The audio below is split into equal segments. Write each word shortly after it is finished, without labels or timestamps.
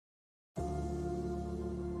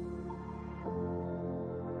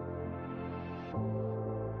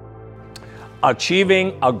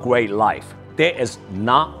Achieving a great life. There is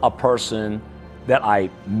not a person that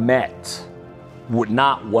I met would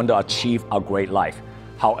not want to achieve a great life.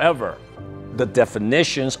 However, the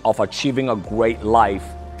definitions of achieving a great life,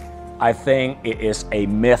 I think it is a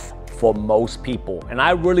myth for most people. And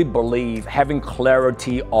I really believe having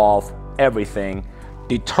clarity of everything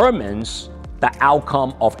determines the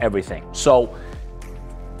outcome of everything. So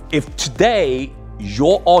if today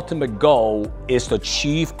your ultimate goal is to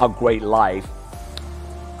achieve a great life,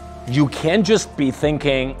 you can't just be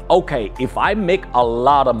thinking, okay, if I make a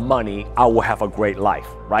lot of money, I will have a great life,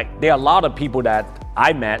 right? There are a lot of people that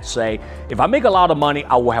I met say, if I make a lot of money,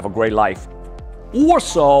 I will have a great life. Or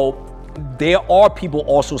so, there are people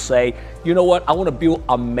also say, you know what, I want to build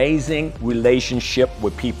amazing relationship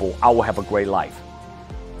with people, I will have a great life.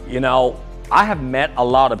 You know, I have met a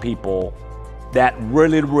lot of people that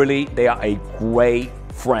really, they are a great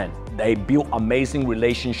friend. They build amazing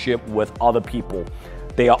relationship with other people.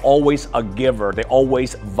 They are always a giver. They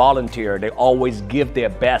always volunteer. They always give their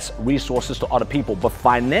best resources to other people. But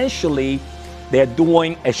financially, they're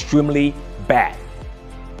doing extremely bad.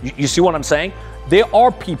 You see what I'm saying? There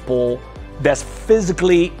are people that's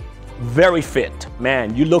physically very fit.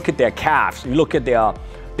 Man, you look at their calves, you look at their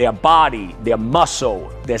body, their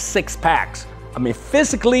muscle, their six packs. I mean,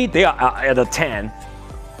 physically, they are at a 10.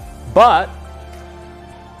 But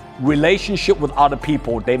relationship with other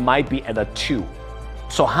people, they might be at a 2.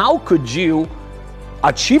 So how could you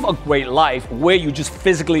achieve a great life where you just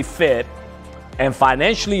physically fit and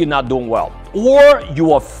financially you're not doing well? Or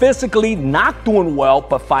you are physically not doing well,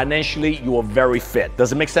 but financially you are very fit.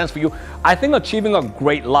 Does it make sense for you? I think achieving a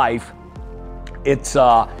great life, it's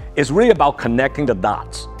really about connecting the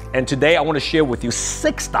dots. And today I want to share with you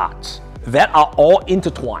 6 dots that are all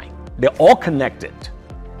intertwined. They're all connected.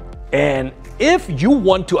 And if you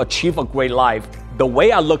want to achieve a great life, the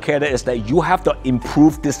way I look at it is that you have to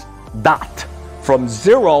improve this dot from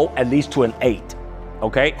 0 at least to an 8.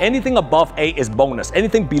 Okay? Anything above 8 is bonus.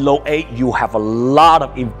 Anything below 8, you have a lot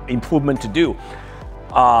of improvement to do.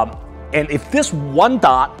 And if this one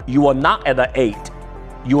dot, you are not at an 8,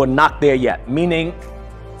 you are not there yet. Meaning,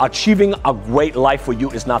 achieving a great life for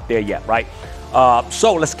you is not there yet, right?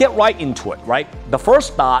 So let's get right into it, right? The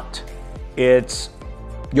first dot is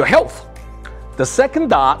your health. The second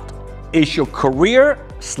dot is your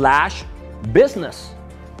career/business.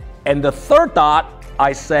 And the third dot,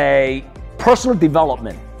 I say personal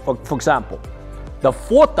development, for example. The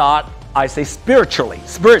fourth dot, I say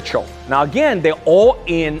spiritual. Now again, they're all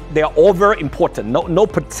very important. No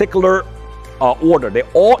particular order. They're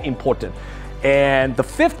all important. And the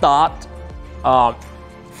fifth dot,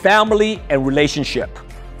 family and relationship.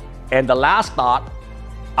 And the last dot,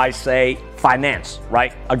 I say finance,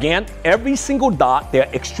 right? Again, every single dot, they're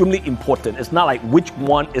extremely important. It's not like which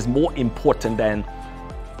one is more important than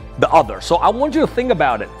the other. So I want you to think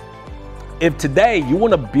about it. If today you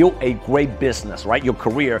want to build a great business, right, your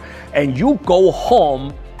career, and you go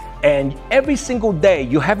home and every single day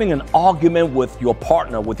you're having an argument with your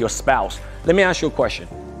partner, with your spouse, let me ask you a question.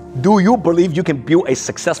 Do you believe you can build a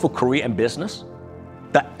successful career and business?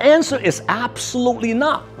 The answer is absolutely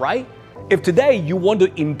not, right? If today you want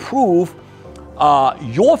to improve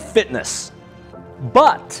your fitness,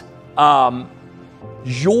 but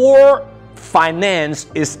your finance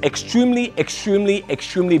is extremely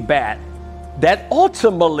bad, that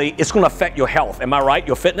ultimately is going to affect your health. Am I right?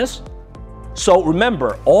 Your fitness? So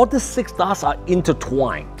remember, all the 6 dots are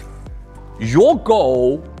intertwined. Your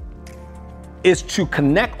goal is to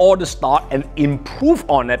connect all the dots and improve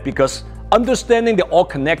on it, because understanding they're all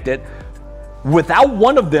connected, without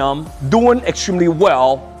one of them doing extremely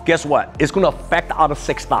well, guess what? It's going to affect the other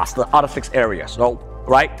 6 dots, the other 6 areas. So,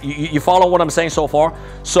 right? You follow what I'm saying so far?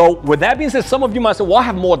 So with that being said, some of you might say, well, I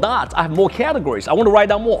have more dots. I have more categories. I want to write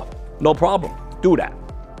down more. No problem. Do that.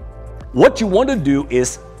 What you want to do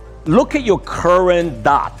is look at your current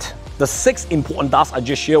dot, the 6 important dots I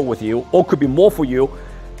just shared with you, or could be more for you.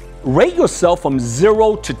 Rate yourself from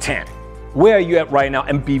 0 to 10. Where are you at right now?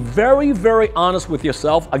 And be very honest with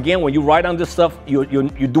yourself. Again, when you write down this stuff, you're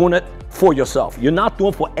doing it for yourself. You're not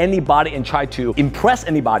doing it for anybody and try to impress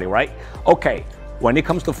anybody, right? Okay, when it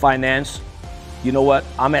comes to finance, you know what?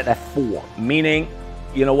 I'm at a 4, meaning,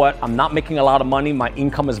 you know what? I'm not making a lot of money. My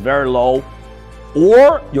income is very low.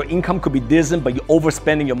 Or your income could be decent, but you're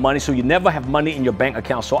overspending your money, so you never have money in your bank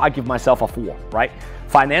account. So I give myself a 4, right?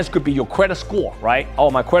 Finance could be your credit score, right?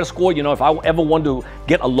 Oh, my credit score, you know, if I ever want to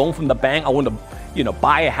get a loan from the bank, I want to, you know,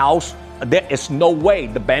 buy a house, there is no way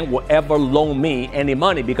the bank will ever loan me any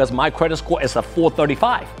money because my credit score is a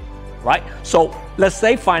 435, right? So let's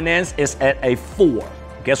say finance is at a 4.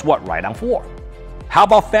 Guess what? Write down 4. How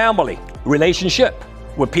about family? Relationship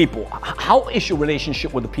with people. How is your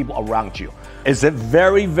relationship with the people around you? Is it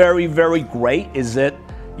very, very, very great? Is it,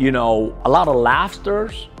 a lot of laughter?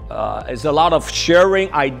 Is it a lot of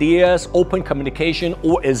sharing ideas, open communication,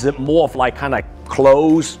 or is it more of like kind of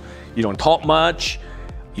closed, you don't talk much,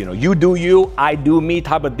 you do you, I do me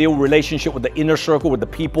type of deal, relationship with the inner circle, with the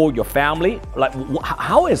people, your family? Like,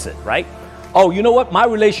 how is it, right? Oh, you know what? My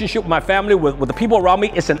relationship with my family, with the people around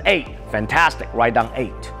me, is an 8. Fantastic. Write down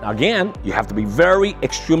 8. Now, again, you have to be very,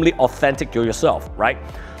 extremely authentic to yourself, right?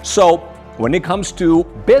 So when it comes to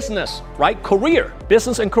business, right? Career,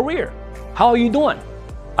 business and career. How are you doing?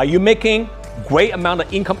 Are you making great amount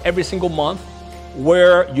of income every single month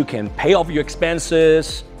where you can pay off your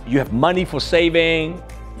expenses, you have money for saving,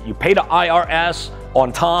 you pay the IRS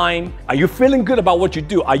on time? Are you feeling good about what you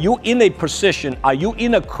do? Are you in a position, are you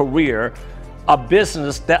in a career, a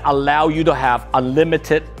business that allow you to have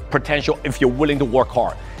unlimited potential if you're willing to work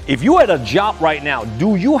hard? If you're at a job right now,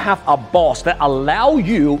 do you have a boss that allow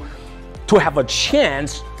you to have a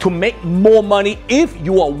chance to make more money if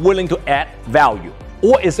you are willing to add value?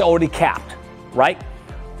 Or is it already capped, right?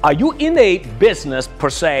 Are you in a business per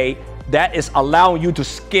se that is allowing you to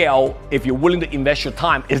scale if you're willing to invest your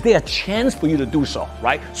time? Is there a chance for you to do so,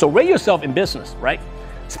 right? So rate yourself in business, right?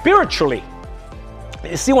 Spiritually.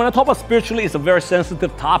 You see, when I talk about spiritually, it's a very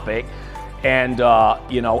sensitive topic. And,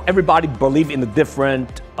 everybody believe in a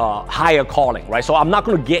different higher calling, right? So I'm not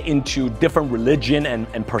going to get into different religion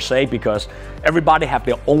and per se, because everybody have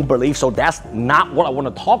their own beliefs. So that's not what I want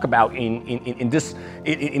to talk about in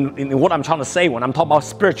what I'm trying to say when I'm talking about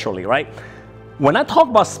spiritually, right? When I talk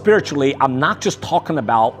about spiritually, I'm not just talking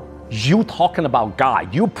about you talking about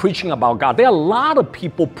God, you preaching about God. There are a lot of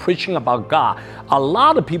people preaching about God. A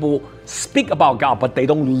lot of people speak about God, but they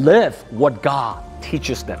don't live what God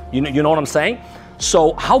teaches them. You know what I'm saying?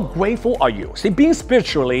 So how grateful are you? See, being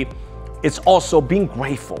spiritually, it's also being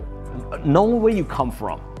grateful, knowing where you come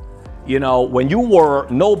from. When you were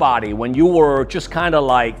nobody, when you were just kind of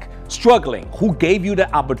like struggling, who gave you the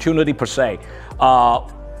opportunity per se?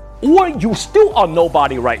 Or you still are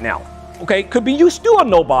nobody right now. Okay, could be you still are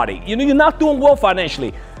nobody. You're not doing well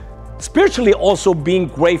financially. Spiritually, also being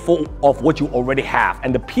grateful of what you already have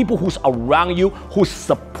and the people who's around you, who's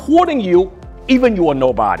supporting you, even you are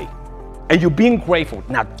nobody. And you're being grateful.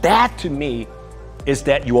 Now that to me is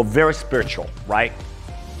that you are very spiritual, right?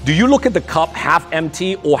 Do you look at the cup half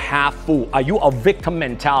empty or half full? Are you a victim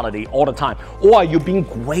mentality all the time? Or are you being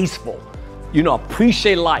graceful?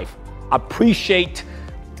 Appreciate life. Appreciate,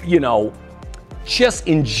 just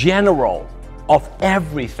in general of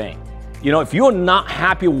everything. If you're not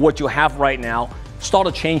happy with what you have right now, start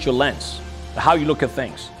to change your lens, how you look at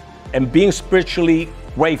things. And being spiritually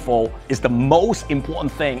grateful is the most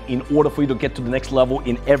important thing in order for you to get to the next level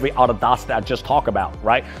in every other dots that I just talked about,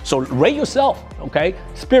 right? So rate yourself, okay?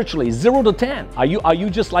 Spiritually, 0 to 10. Are you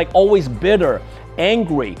just like always bitter,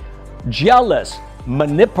 angry, jealous,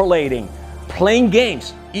 manipulating, playing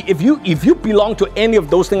games? If you belong to any of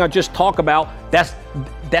those things I just talked about,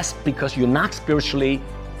 that's because you're not spiritually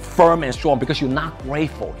firm and strong, because you're not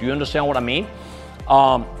grateful. Do you understand what I mean?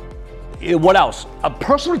 What else?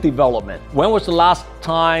 Personal development. When was the last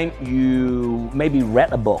time you maybe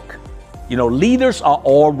read a book? Leaders are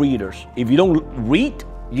all readers. If you don't read,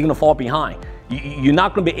 you're gonna fall behind. You're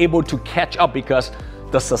not gonna be able to catch up, because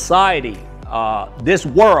the society, this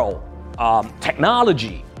world,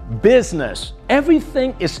 technology, business,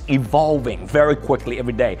 everything is evolving very quickly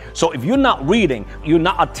every day. So if you're not reading, you're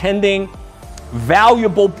not attending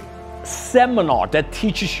valuable seminar that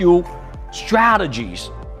teaches you strategies,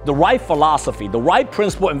 the right philosophy, the right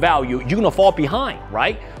principle and value, you're gonna fall behind,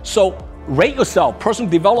 right? So rate yourself, personal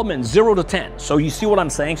development, 0 to 10. So you see what I'm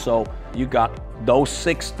saying? So you got those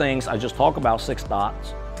 6 things I just talked about, 6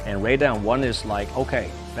 dots, and rate down. 1 is like, okay,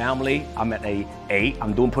 family, I'm at a 8,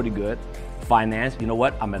 I'm doing pretty good. Finance, you know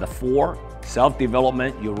what? I'm at a 4.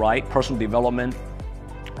 Self-development, you're right. Personal development,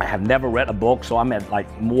 I have never read a book, so I'm at like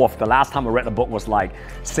more of the last time I read a book was like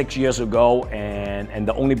 6 years ago, and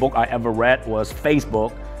the only book I ever read was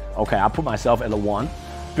Facebook. Okay, I put myself at a 1.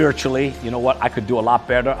 Spiritually, you know what? I could do a lot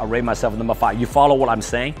better. I rate myself number 5. You follow what I'm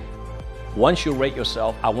saying? Once you rate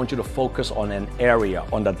yourself, I want you to focus on an area,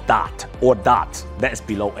 on the dot or dots that is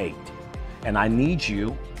below 8. And I need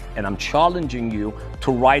you, and I'm challenging you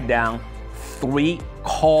to write down 3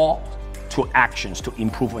 call to actions to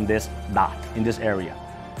improve in this dot, in this area.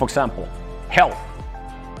 For example, health.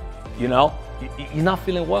 You're not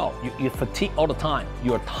feeling well. You're fatigued all the time.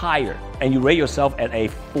 You're tired, and you rate yourself at a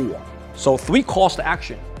 4. So 3 calls to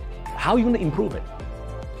action. How are you going to improve it?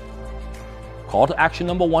 Call to action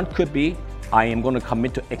number 1 could be, I am going to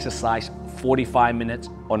commit to exercise 45 minutes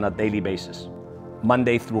on a daily basis,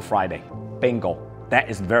 Monday through Friday. Bingo. That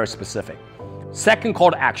is very specific. Second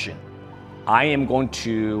call to action. I am going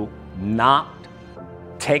to not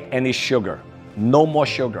take any sugar. No more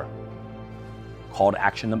sugar. Call to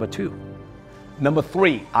action number 2. Number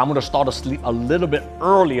 3, I'm gonna start to sleep a little bit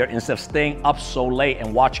earlier instead of staying up so late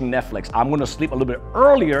and watching Netflix. I'm gonna sleep a little bit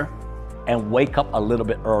earlier and wake up a little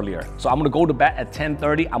bit earlier. So I'm gonna go to bed at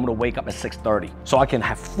 10:30, I'm gonna wake up at 6:30 so I can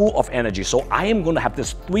have full of energy. So I am gonna have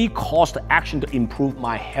this 3 calls to action to improve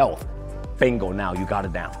my health. Bingo, now you got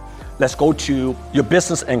it down. Let's go to your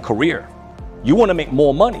business and career. You wanna make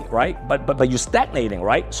more money, right? But you're stagnating,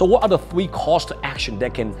 right? So what are the 3 calls to action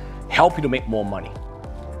that can help you to make more money?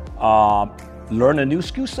 Learn a new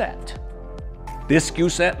skill set. This skill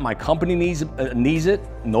set, my company needs it.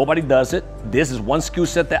 Nobody does it. This is one skill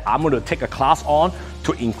set that I'm going to take a class on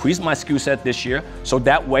to increase my skill set this year, so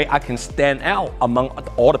that way I can stand out among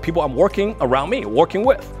all the people I'm working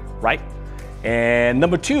with, right? And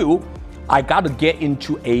number 2, I got to get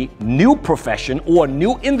into a new profession or a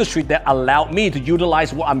new industry that allowed me to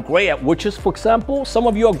utilize what I'm great at, which is, for example, some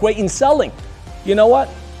of you are great in selling. You know what?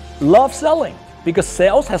 Love selling, because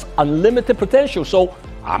sales has unlimited potential. So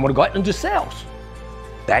I'm gonna go out and do sales.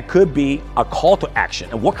 That could be a call to action.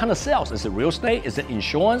 And what kind of sales? Is it real estate? Is it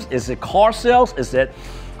insurance? Is it car sales? Is it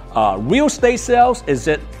real estate sales? Is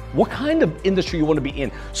it what kind of industry you want to be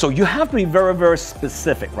in? So you have to be very, very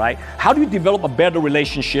specific, right? How do you develop a better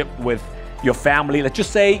relationship with your family? Let's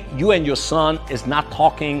just say you and your son is not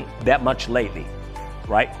talking that much lately,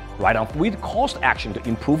 right? Write down 3 calls to action to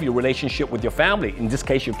improve your relationship with your family. In this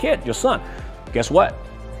case, your kid, your son. Guess what?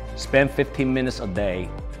 Spend 15 minutes a day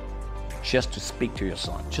just to speak to your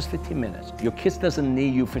son. Just 15 minutes. Your kids doesn't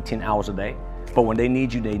need you 15 hours a day, but when they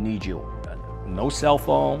need you, they need you. No cell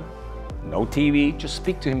phone, no TV. Just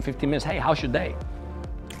speak to him 15 minutes. Hey, how's your day?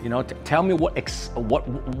 You know, tell me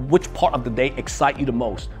which part of the day excites you the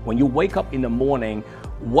most. When you wake up in the morning,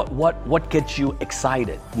 what gets you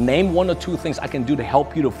excited? Name 1 or 2 things I can do to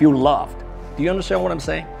help you to feel loved. Do you understand what I'm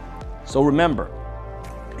saying? So remember,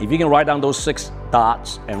 if you can write down those 6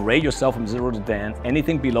 dots and rate yourself from 0 to 10,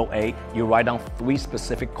 anything below 8, you write down 3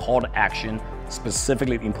 specific call to action,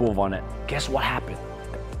 specifically to improve on it. Guess what happened?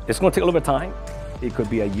 It's gonna take a little bit of time. It could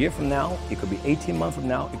be a year from now, it could be 18 months from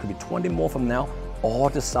now, it could be 20 more from now. All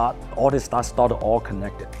this dots started all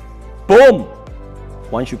connected. Boom!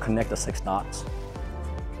 Once you connect the 6 dots,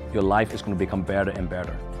 your life is gonna become better and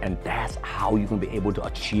better. And that's how you're gonna be able to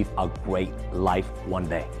achieve a great life one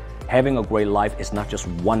day. Having a great life is not just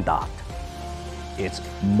 1 dot. It's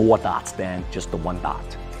more dots than just the 1 dot.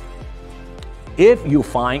 If you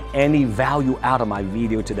find any value out of my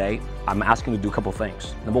video today, I'm asking you to do a couple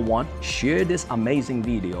things. Number 1, share this amazing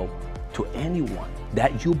video to anyone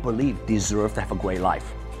that you believe deserves to have a great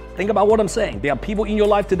life. Think about what I'm saying. There are people in your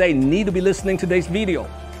life today need to be listening to today's video.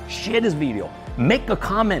 Share this video. Make a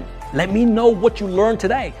comment. Let me know what you learned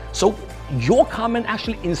today. So your comment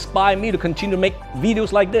actually inspired me to continue to make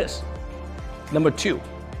videos like this. Number 2,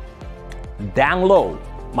 download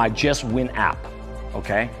my Just Win app,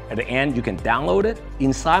 okay? At the end, you can download it.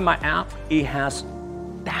 Inside my app, it has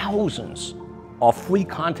thousands of free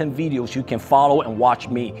content videos you can follow and watch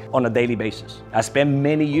me on a daily basis. I spent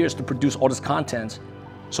many years to produce all this content,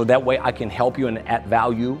 so that way I can help you and add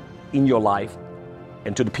value in your life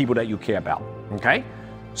and to the people that you care about, okay?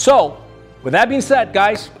 So, with that being said,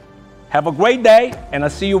 guys, have a great day, and I'll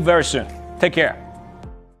see you very soon. Take care.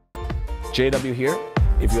 JW here.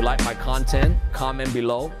 If you like my content, comment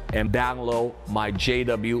below and download my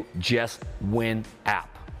JW Just Win app.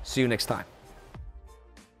 See you next time.